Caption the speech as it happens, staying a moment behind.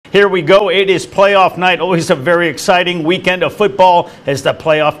Here we go. It is playoff night. Always a very exciting weekend of football as the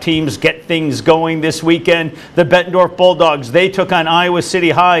playoff teams get things going this weekend. The Bettendorf Bulldogs, they took on Iowa City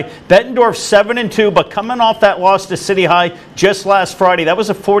High. Bettendorf 7-2, but coming off that loss to City High just last Friday. That was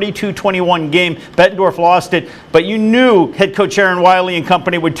a 42-21 game. Bettendorf lost it, but you knew head coach Aaron Wiley and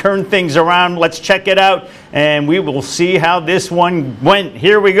company would turn things around. Let's check it out, and we will see how this one went.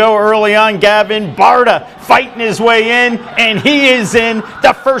 Here we go. Early on, Gavin Barta fighting his way in, and he is in.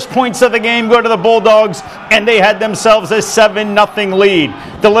 The first points of the game go to the Bulldogs, and they had themselves a 7-0 lead.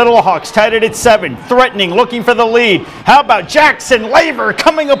 The Little Hawks tied it at 7, threatening, looking for the lead. How about Jackson Laver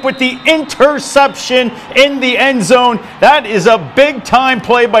coming up with the interception in the end zone? That is a big-time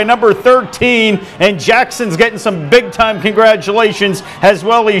play by number 13, and Jackson's getting some big-time congratulations, as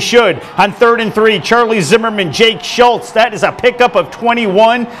well he should. On 3rd and 3, Charlie Zimmerman, Jake Schultz, that is a pickup of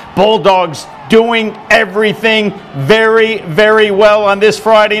 21. Bulldogs doing everything very, very well on this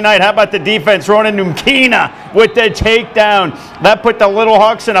Friday night. How about the defense? Ronan Numkina with the takedown. That put the Little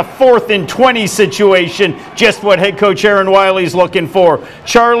Hawks in a 4th and 20 situation. Just what head coach Aaron Wiley's looking for.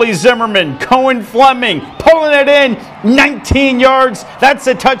 Charlie Zimmerman, Cohen Fleming, pulling it in, 19 yards. That's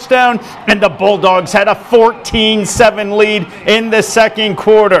a touchdown. And the Bulldogs had a 14-7 lead in the second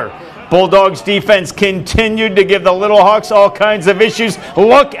quarter. Bulldogs defense continued to give the Little Hawks all kinds of issues.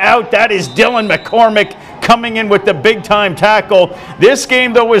 Look out, that is Dylan McCormick coming in with the big-time tackle. This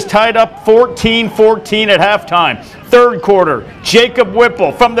game, though, was tied up 14-14 at halftime. Third quarter, Jacob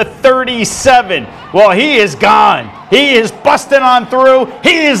Whipple from the 37. Well, he is gone. He is busting on through.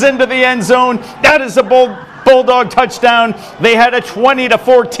 He is into the end zone. That is a Bulldog touchdown. They had a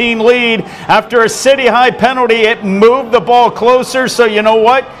 20-14 lead. After a City High penalty, it moved the ball closer, so you know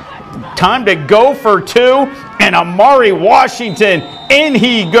what? Time to go for 2, and Amari Washington, in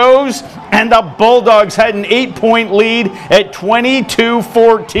he goes, and the Bulldogs had an 8-point lead at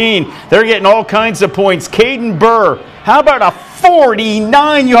 22-14. They're getting all kinds of points. Caden Burr, how about a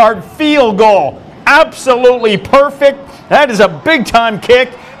 49-yard field goal? Absolutely perfect. That is a big-time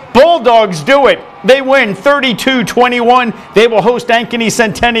kick. Bulldogs do it. They win 32-21. They will host Ankeny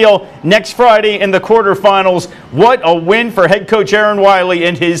Centennial next Friday in the quarterfinals. What a win for head coach Aaron Wiley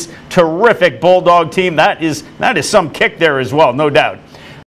and his terrific Bulldog team. That is some kick there as well, no doubt.